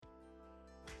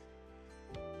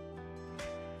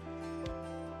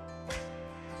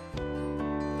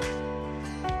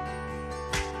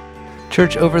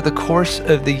Church, over the course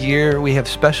of the year, we have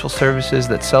special services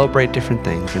that celebrate different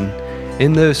things. And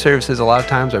in those services, a lot of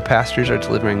times our pastors are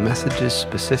delivering messages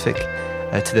specific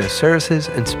to those services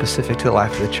and specific to the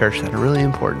life of the church that are really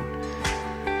important.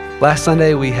 Last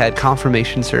Sunday, we had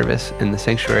confirmation service in the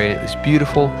sanctuary. It was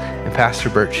beautiful, and Pastor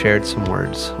Bert shared some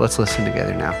words. Let's listen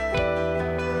together now.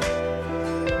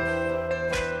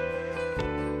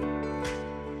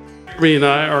 Bree and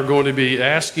I are going to be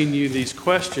asking you these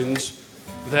questions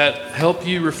that help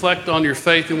you reflect on your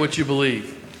faith and what you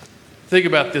believe. Think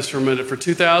about this for a minute. For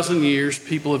 2,000 years,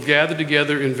 people have gathered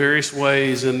together in various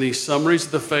ways, and these summaries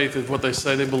of the faith of what they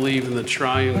say they believe in the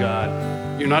triune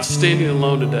God. You're not standing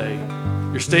alone today.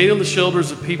 You're standing on the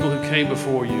shoulders of people who came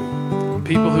before you,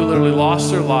 people who literally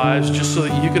lost their lives just so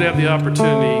that you could have the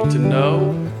opportunity to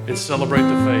know and celebrate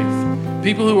the faith.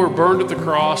 People who were burned at the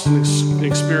cross and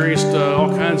experienced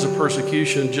all kinds of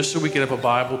persecution just so we could have a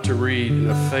Bible to read and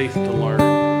a faith to learn.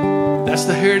 That's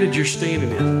the heritage you're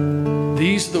standing in.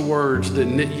 These are the words that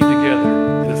knit you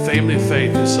together in a family of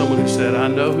faith as someone who said, I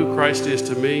know who Christ is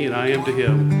to me and I am to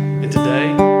him. And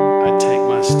today, I take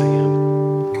my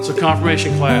stand. So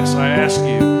confirmation class, I ask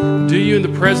you, do you in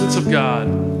the presence of God,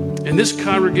 in this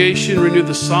congregation, renew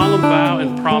the solemn vow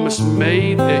and promise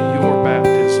made at your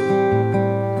baptism?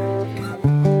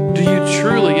 Do you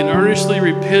truly and earnestly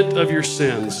repent of your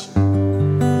sins?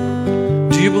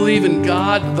 Do you believe in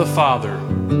God the Father?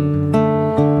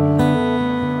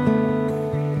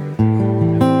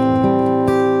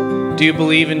 Do you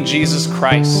believe in Jesus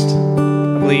Christ?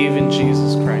 I believe in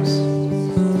Jesus Christ.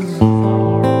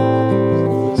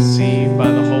 Conceived by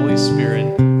the Holy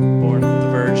Spirit, born of the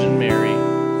Virgin Mary,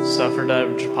 suffered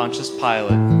under Pontius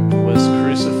Pilate, was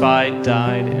crucified,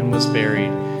 died, and was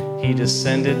buried. He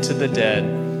descended to the dead.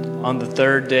 On the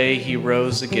third day he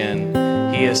rose again.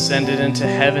 He ascended into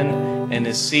heaven and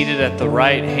is seated at the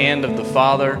right hand of the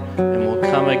Father and will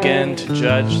come again to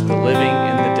judge the living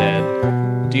and the dead.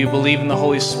 Do you believe in the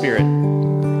Holy Spirit?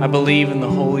 I believe in the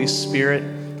Holy Spirit,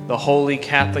 the Holy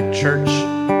Catholic Church,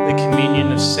 the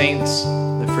communion of saints,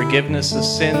 the forgiveness of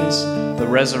sins, the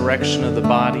resurrection of the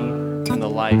body, and the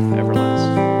life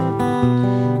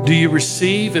everlasting. Do you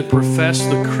receive and profess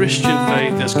the Christian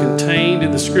faith as contained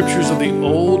in the scriptures of the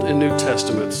Old and New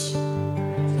Testaments?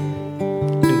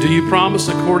 And do you promise,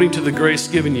 according to the grace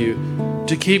given you,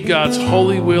 to keep God's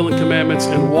holy will and commandments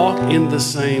and walk in the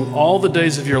same all the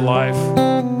days of your life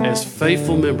as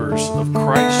faithful members of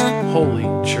Christ's holy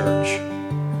church?